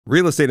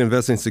Real Estate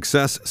Investing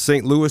Success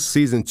St. Louis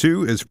Season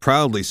 2 is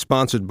proudly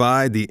sponsored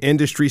by the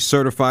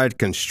industry-certified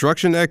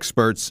construction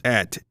experts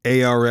at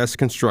ARS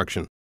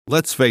Construction.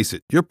 Let's face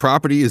it, your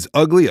property is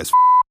ugly as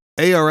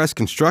ARS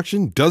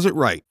Construction does it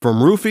right.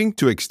 From roofing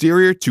to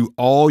exterior to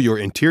all your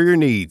interior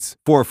needs.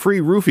 For a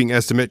free roofing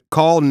estimate,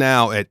 call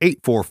now at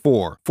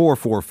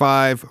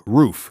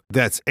 844-445-ROOF.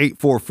 That's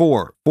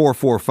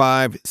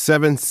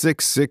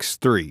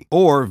 844-445-7663.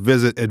 Or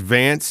visit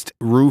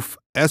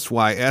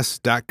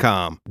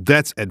AdvancedRoofSYS.com.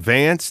 That's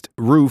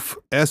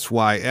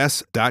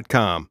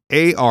AdvancedRoofSYS.com.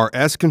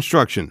 ARS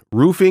Construction.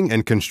 Roofing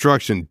and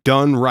construction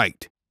done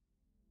right.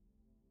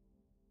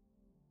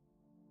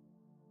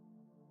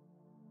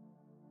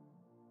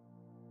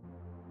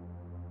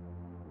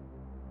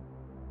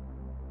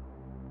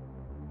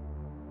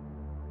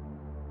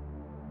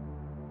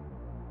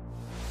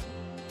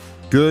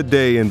 Good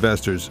day,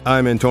 investors.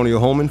 I'm Antonio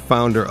Holman,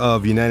 founder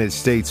of United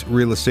States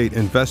Real Estate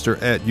Investor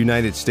at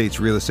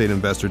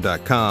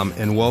UnitedStatesRealEstateInvestor.com,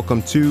 and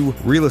welcome to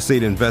Real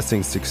Estate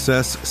Investing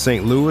Success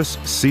St. Louis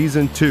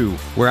Season 2,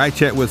 where I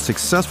chat with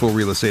successful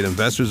real estate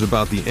investors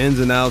about the ins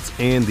and outs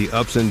and the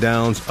ups and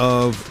downs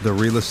of the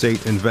real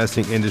estate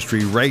investing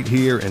industry right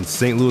here in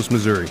St. Louis,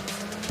 Missouri.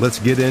 Let's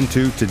get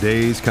into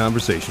today's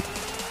conversation.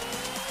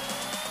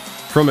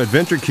 From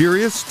adventure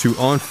curious to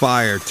on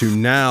fire to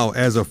now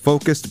as a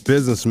focused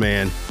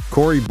businessman,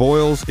 Corey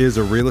Boyles is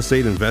a real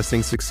estate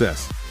investing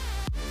success.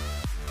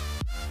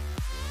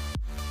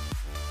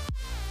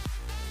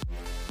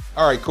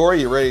 All right, Corey,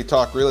 you ready to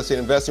talk real estate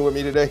investing with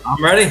me today?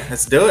 I'm ready.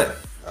 Let's do it.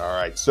 All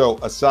right. So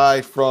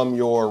aside from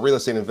your real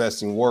estate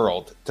investing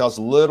world, tell us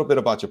a little bit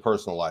about your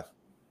personal life.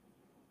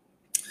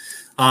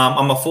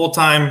 I'm a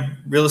full-time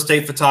real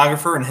estate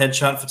photographer and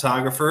headshot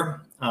photographer.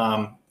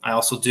 I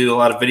also do a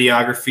lot of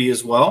videography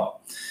as well.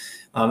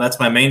 That's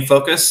my main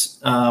focus.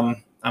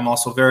 I'm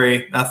also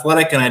very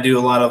athletic, and I do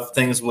a lot of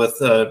things with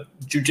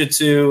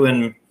jiu-jitsu,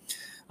 and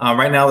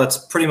right now that's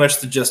pretty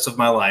much the gist of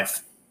my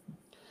life.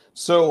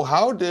 So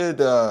how did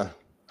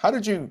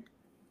you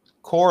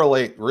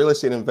correlate real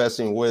estate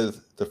investing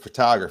with the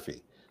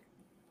photography?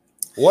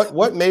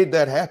 What made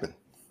that happen?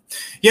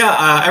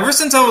 Yeah, ever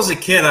since I was a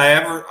kid,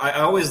 I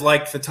always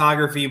liked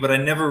photography, but I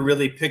never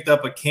really picked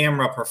up a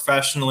camera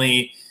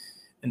professionally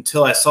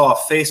until I saw a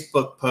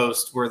Facebook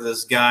post where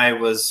this guy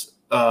was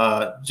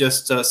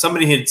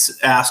somebody had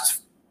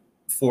asked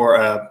for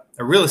a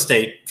real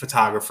estate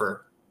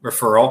photographer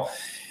referral.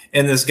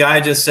 And this guy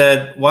just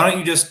said, why don't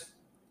you just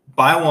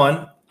buy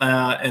one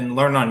and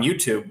learn on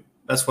YouTube?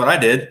 That's what I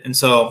did. And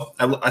so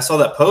I saw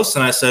that post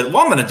and I said,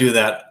 well, I'm going to do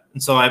that.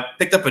 And so I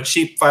picked up a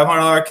cheap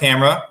 $500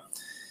 camera,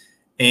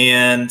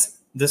 and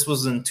this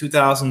was in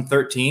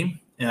 2013.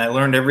 And I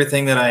learned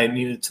everything that I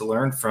needed to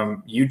learn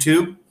from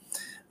YouTube.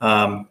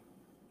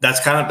 That's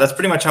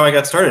pretty much how I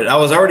got started. I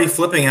was already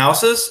flipping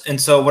houses,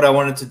 and so what I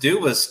wanted to do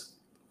was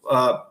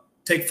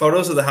take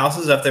photos of the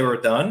houses after they were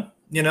done.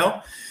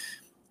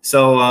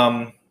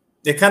 So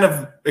it kind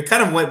of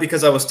went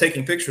because I was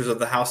taking pictures of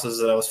the houses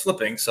that I was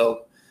flipping.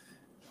 So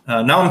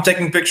now I'm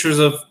taking pictures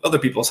of other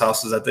people's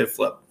houses that they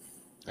flip.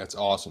 That's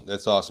awesome.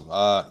 That's awesome.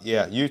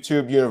 Yeah,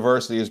 YouTube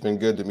University has been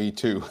good to me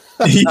too.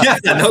 Yeah,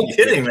 no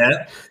kidding,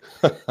 man.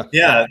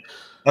 Yeah,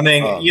 I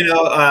mean,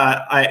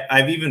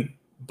 I've even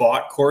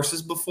bought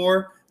courses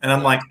before. And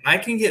I'm like, I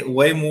can get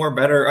way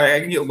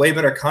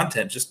better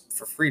content just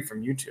for free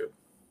from YouTube.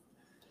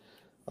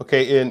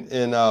 Okay,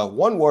 in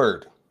one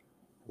word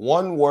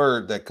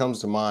that comes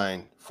to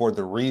mind for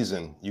the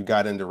reason you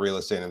got into real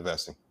estate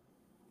investing.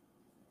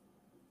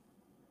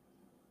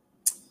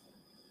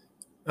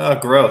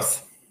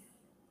 Growth.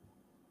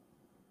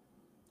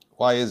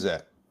 Why is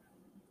that?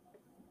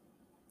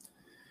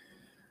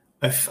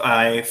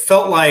 I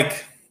felt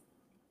like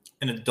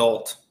an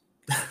adult.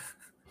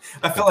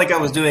 I felt like I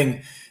was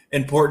doing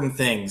important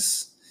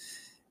things.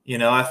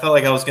 I felt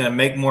like I was going to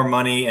make more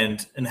money and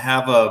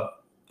have a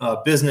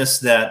business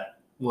that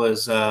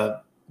was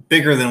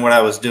bigger than what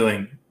I was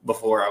doing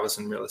before I was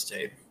in real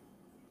estate.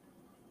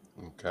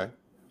 Okay.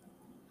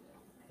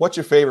 What's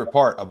your favorite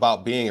part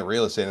about being a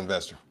real estate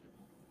investor?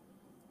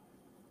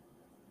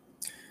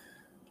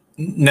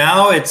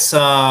 Now it's,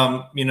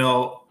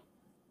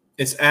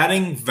 it's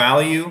adding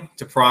value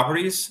to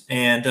properties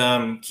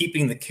and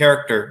keeping the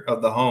character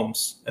of the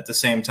homes at the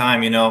same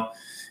time,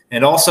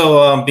 and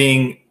also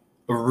being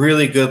a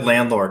really good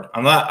landlord.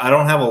 I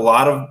don't have a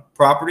lot of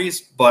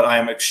properties, but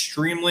I'm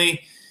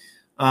extremely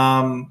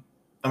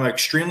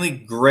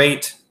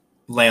great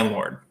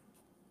landlord.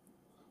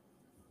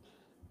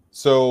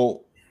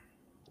 So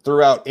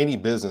throughout any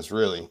business,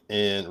 really,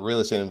 in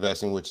real estate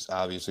investing, which is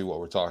obviously what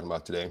we're talking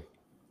about today,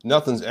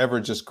 nothing's ever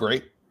just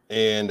great.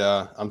 And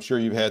I'm sure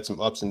you've had some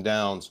ups and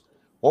downs.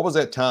 What was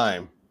that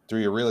time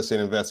through your real estate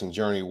investing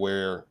journey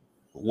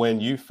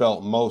when you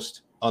felt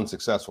most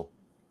unsuccessful?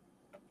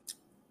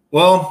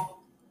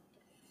 Well,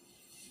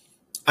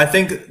 I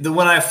think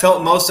when I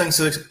felt most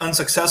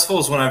unsuccessful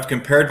is when I've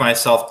compared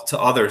myself to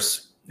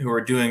others who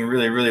are doing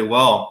really, really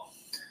well.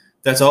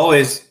 That's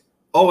always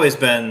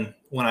been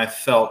when I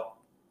felt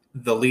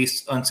the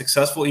least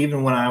unsuccessful,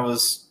 even when I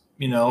was,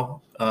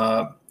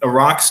 a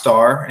rock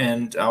star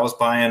and I was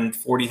buying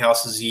 40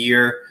 houses a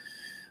year,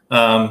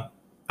 I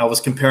was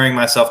comparing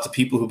myself to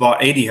people who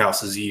bought 80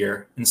 houses a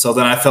year. And so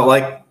then I felt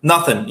like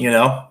nothing, you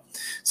know?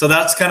 So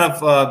that's kind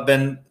of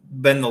been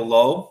the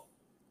low.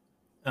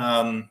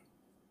 I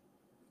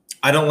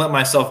don't let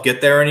myself get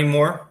there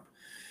anymore.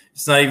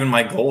 It's not even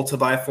my goal to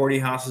buy 40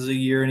 houses a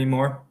year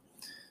anymore.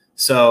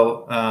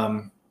 So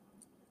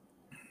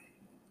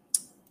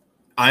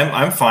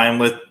I'm fine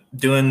with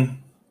doing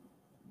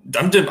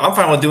I'm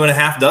fine with doing a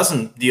half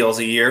dozen deals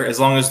a year as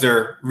long as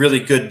they're really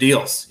good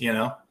deals, you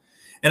know.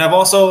 And I've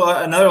also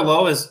another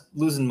low is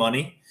losing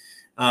money.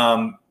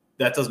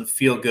 That doesn't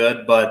feel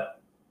good,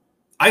 but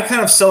I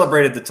kind of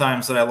celebrated the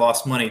times that I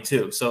lost money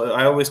too. So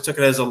I always took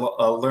it as a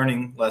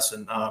learning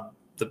lesson.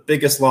 The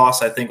biggest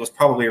loss I think was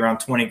probably around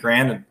 20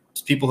 grand, and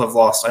people have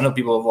lost. I know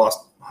people have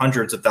lost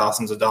hundreds of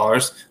thousands of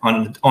dollars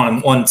on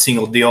one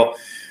single deal.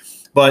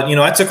 But you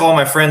know, I took all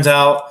my friends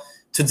out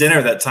to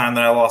dinner that time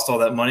that I lost all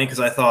that money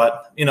because I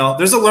thought, you know,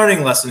 there's a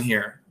learning lesson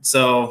here.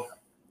 So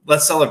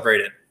let's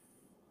celebrate it.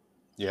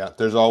 Yeah,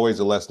 there's always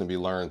a lesson to be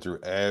learned through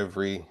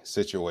every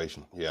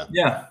situation. Yeah.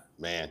 Yeah.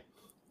 Man,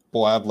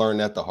 boy, I've learned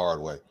that the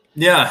hard way.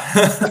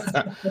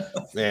 Yeah.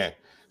 Man.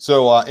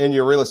 So in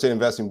your real estate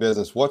investing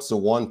business, what's the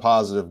one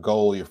positive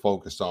goal you're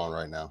focused on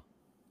right now?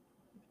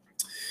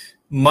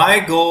 My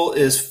goal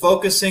is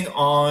focusing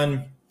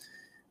on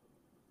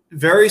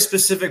very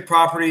specific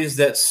properties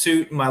that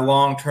suit my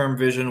long-term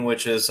vision,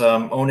 which is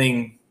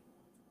owning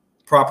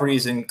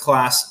properties in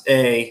Class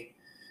A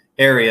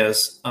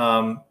areas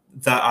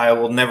that I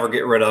will never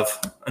get rid of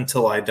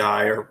until I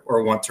die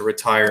or want to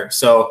retire.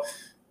 So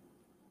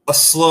a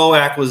slow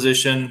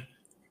acquisition,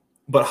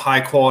 but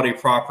high-quality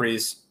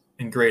properties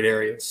in great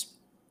areas.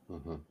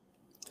 Mm-hmm.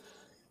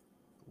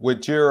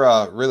 With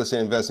your real estate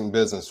investing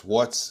business,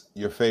 what's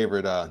your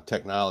favorite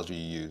technology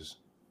you use?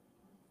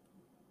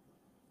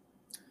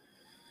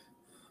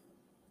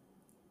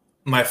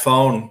 My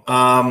phone.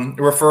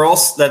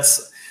 Referrals.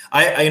 That's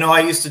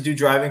I used to do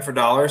driving for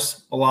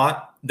dollars a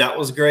lot. That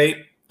was great.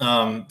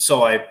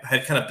 So I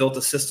had kind of built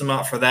a system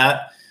out for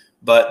that,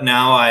 but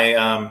now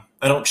I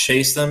don't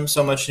chase them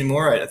so much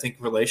anymore. I think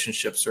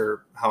relationships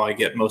are how I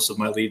get most of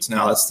my leads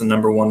now. That's the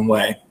number one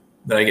way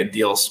that I get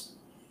deals.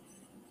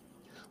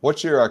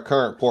 What's your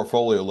current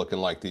portfolio looking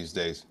like these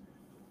days?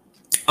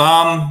 So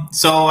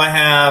I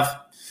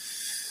have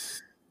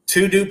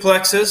 2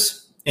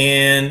 duplexes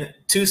and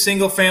 2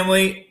 single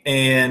family,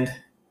 and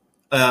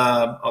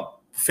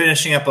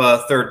finishing up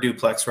a 3rd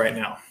duplex right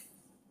now.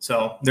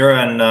 So they're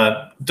in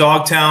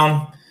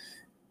Dogtown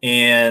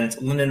and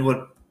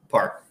Lindenwood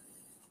Park.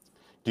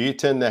 Do you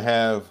tend to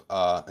have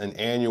an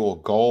annual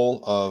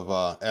goal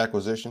of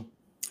acquisition?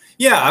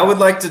 Yeah, I would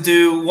like to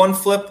do 1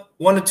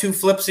 to 2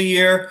 flips a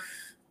year,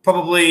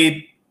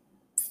 probably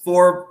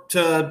 4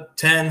 to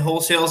 10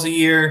 wholesales a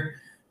year,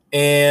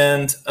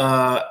 and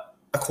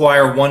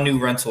acquire 1 new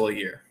rental a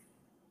year.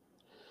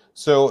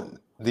 So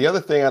the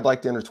other thing I'd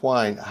like to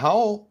intertwine,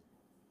 how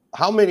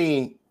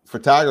many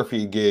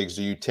photography gigs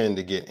do you tend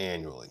to get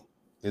annually?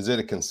 Is it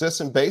a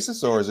consistent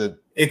basis, or is it?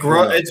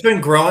 It's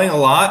been growing a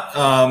lot.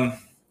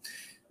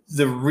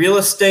 The real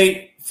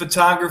estate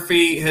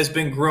photography has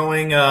been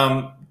growing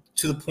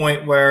to the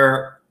point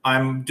where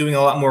I'm doing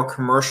a lot more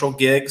commercial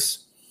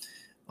gigs.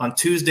 On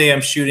Tuesday,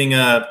 I'm shooting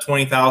a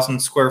 20,000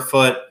 square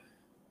foot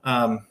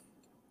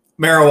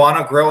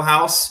marijuana grow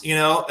house, you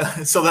know,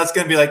 so that's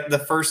going to be like the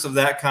first of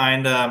that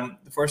kind,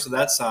 the first of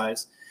that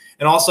size,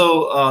 and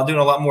also doing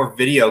a lot more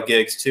video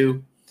gigs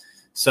too.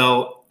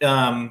 So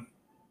in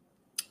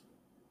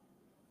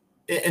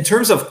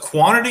terms of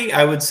quantity,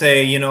 I would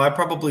say, you know, I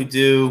probably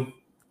do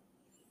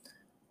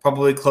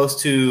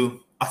close to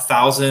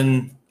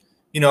 1,000,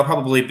 you know, I'll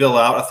probably bill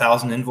out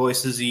 1,000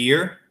 invoices a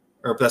year,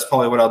 or that's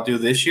probably what I'll do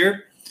this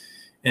year.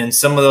 And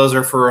some of those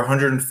are for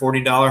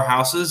 $140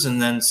 houses,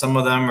 and then some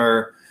of them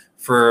are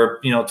for,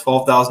 you know,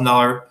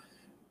 $12,000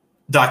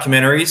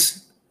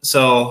 documentaries.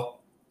 So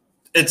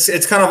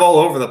it's kind of all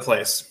over the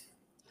place.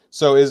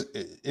 So is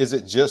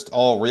it just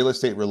all real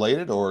estate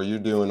related, or are you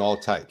doing all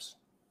types?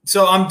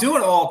 So I'm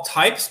doing all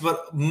types,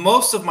 but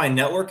most of my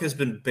network has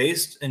been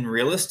based in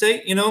real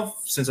estate, you know,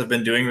 since I've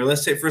been doing real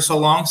estate for so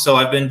long. So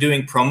I've been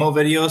doing promo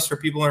videos for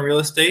people in real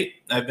estate.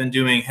 I've been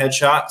doing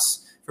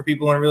headshots for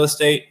people in real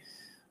estate.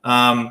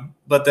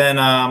 But then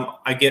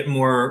I get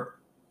more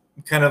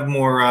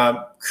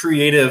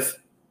creative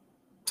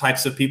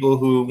types of people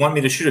who want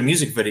me to shoot a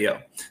music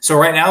video. So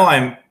right now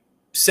I'm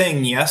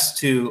saying yes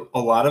to a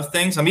lot of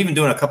things. I'm even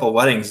doing a couple of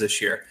weddings this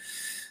year.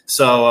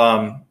 So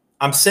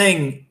I'm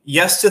saying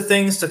yes to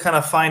things to kind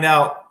of find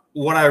out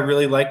what I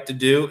really like to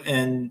do.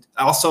 And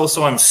also,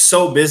 so I'm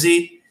so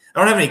busy. I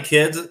don't have any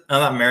kids. I'm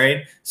not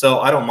married.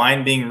 So I don't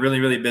mind being really,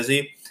 really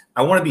busy.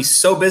 I want to be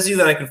so busy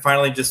that I can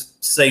finally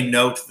just say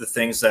no to the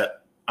things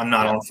that I'm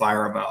not on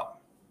fire about.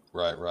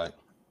 Right. All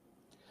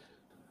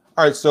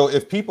right. So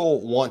if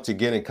people want to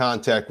get in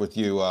contact with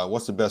you,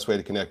 what's the best way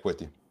to connect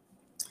with you?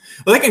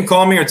 Well, they can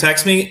call me or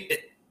text me.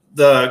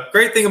 The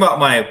great thing about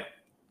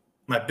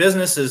my my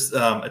business is,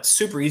 it's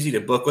super easy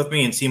to book with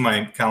me and see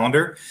my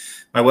calendar.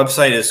 My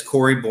website is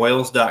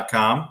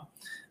CoreyBoyles.com.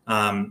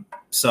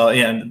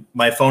 And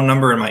my phone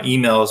number and my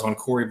email is on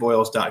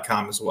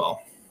CoreyBoyles.com as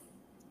well.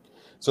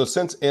 So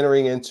since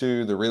entering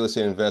into the real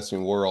estate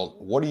investing world,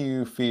 what do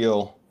you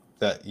feel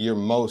that you're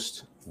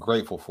most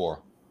grateful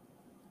for?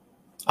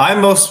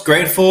 I'm most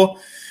grateful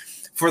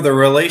for the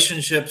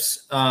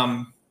relationships.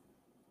 There's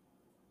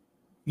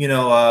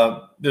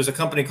a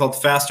company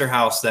called Faster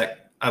House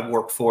that I've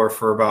worked for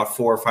about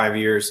 4 or 5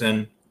 years,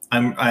 and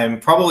I'm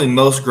probably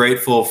most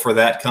grateful for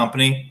that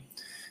company.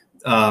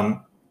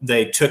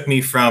 They took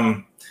me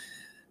from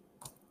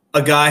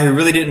a guy who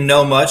really didn't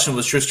know much and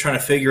was just trying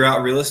to figure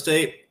out real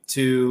estate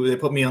to they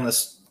put me on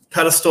this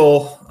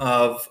pedestal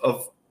of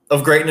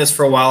greatness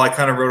for a while. I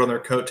kind of rode on their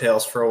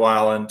coattails for a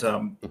while and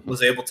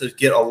was able to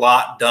get a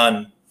lot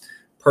done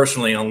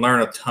personally and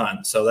learn a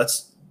ton. So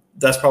that's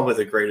probably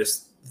the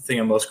greatest thing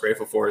I'm most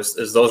grateful for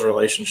is those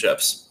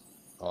relationships.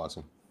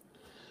 Awesome.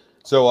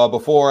 So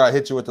before I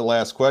hit you with the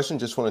last question,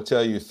 just want to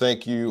tell you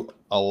thank you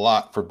a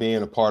lot for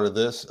being a part of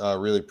this. I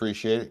really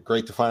appreciate it.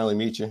 Great to finally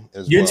meet you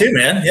as well. You too,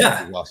 man.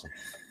 Yeah. Awesome.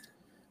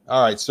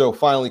 All right. So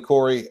finally,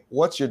 Corey,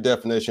 what's your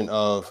definition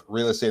of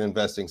real estate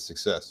investing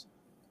success?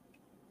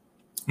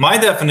 My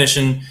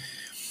definition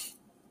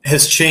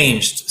has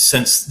changed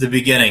since the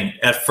beginning.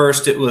 At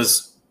first, it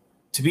was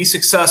to be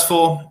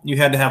successful, you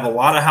had to have a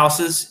lot of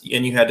houses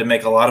and you had to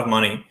make a lot of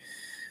money.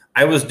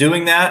 I was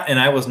doing that and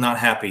I was not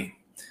happy.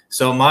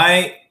 So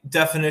my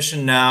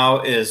definition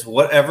now is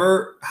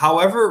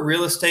however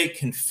real estate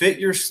can fit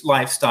your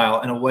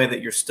lifestyle in a way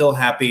that you're still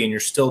happy and you're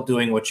still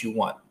doing what you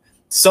want.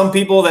 Some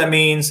people, that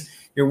means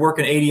you're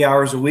working 80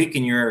 hours a week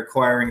and you're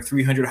acquiring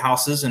 300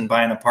 houses and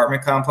buying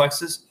apartment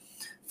complexes.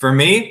 For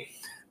me,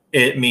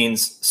 it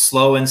means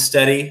slow and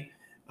steady.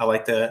 I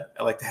like to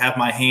have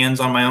my hands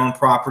on my own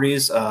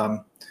properties.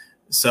 And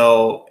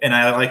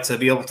I like to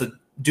be able to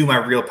do my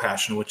real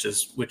passion, which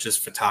is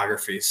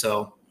photography.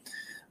 So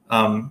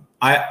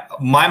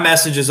my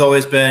message has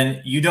always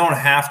been, you don't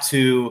have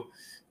to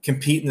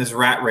compete in this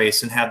rat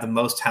race and have the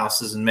most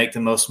houses and make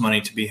the most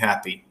money to be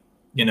happy.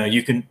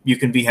 You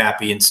can be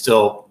happy and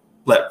still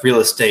let real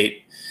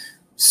estate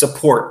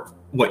support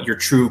what your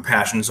true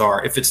passions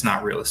are if it's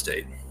not real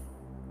estate.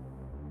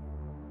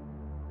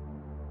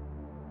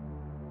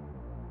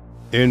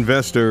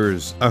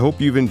 Investors, I hope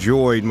you've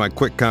enjoyed my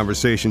quick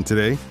conversation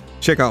today.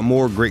 Check out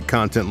more great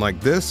content like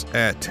this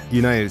at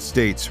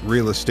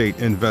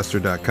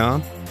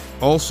UnitedStatesRealEstateInvestor.com.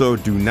 Also,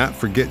 do not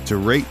forget to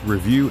rate,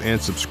 review,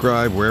 and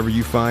subscribe wherever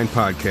you find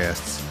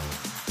podcasts.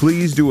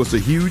 Please do us a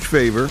huge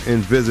favor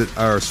and visit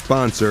our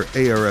sponsor,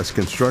 ARS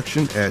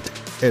Construction, at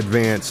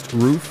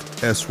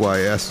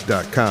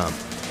AdvancedRoofSYS.com.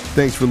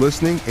 Thanks for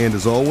listening, and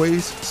as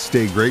always,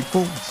 stay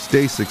grateful,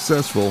 stay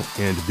successful,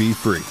 and be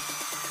free.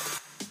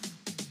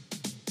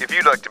 If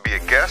you'd like to be a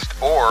guest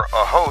or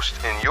a host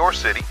in your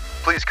city,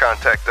 please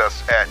contact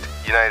us at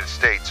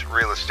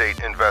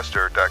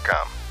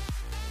UnitedStatesRealEstateInvestor.com.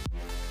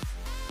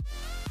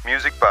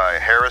 Music by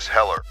Harris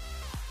Heller.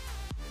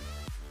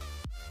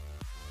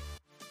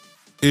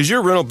 Is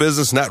your rental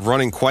business not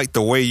running quite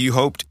the way you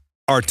hoped?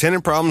 Are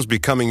tenant problems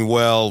becoming,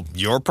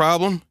 your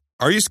problem?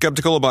 Are you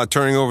skeptical about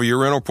turning over your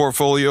rental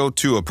portfolio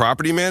to a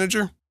property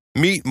manager?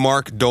 Meet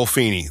Mark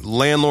Dolfini,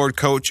 landlord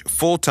coach,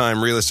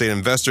 full-time real estate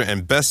investor,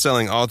 and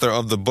best-selling author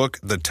of the book,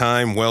 The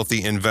Time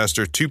Wealthy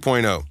Investor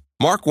 2.0.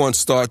 Mark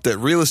once thought that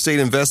real estate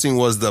investing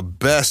was the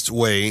best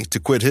way to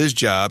quit his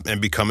job and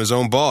become his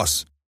own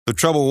boss. The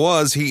trouble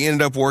was, he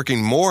ended up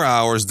working more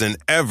hours than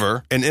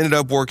ever and ended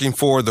up working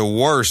for the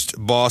worst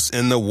boss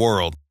in the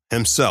world,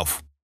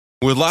 himself.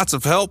 With lots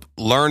of help,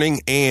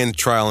 learning, and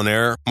trial and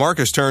error, Mark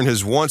has turned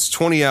his once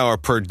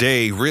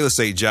 20-hour-per-day real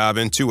estate job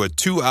into a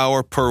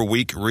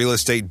 2-hour-per-week real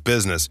estate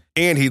business.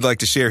 And he'd like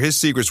to share his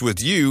secrets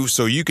with you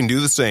so you can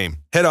do the same.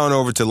 Head on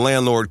over to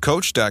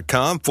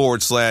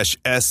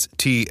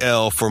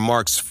landlordcoach.com/STL for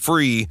Mark's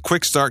free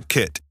Quick Start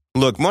Kit.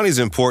 Look, money's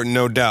important,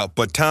 no doubt,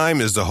 but time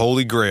is the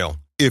holy grail.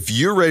 If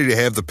you're ready to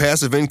have the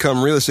passive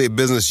income real estate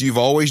business you've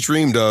always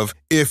dreamed of,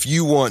 if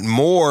you want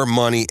more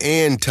money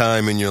and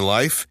time in your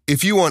life,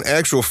 if you want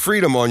actual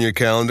freedom on your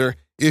calendar,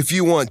 if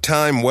you want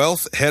time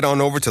wealth, head on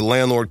over to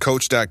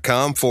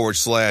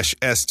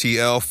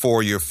landlordcoach.com/STL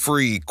for your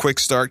free Quick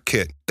Start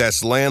Kit.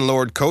 That's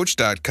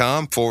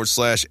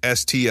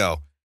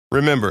landlordcoach.com/STL.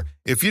 Remember,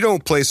 if you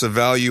don't place a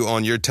value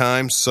on your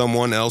time,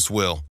 someone else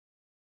will.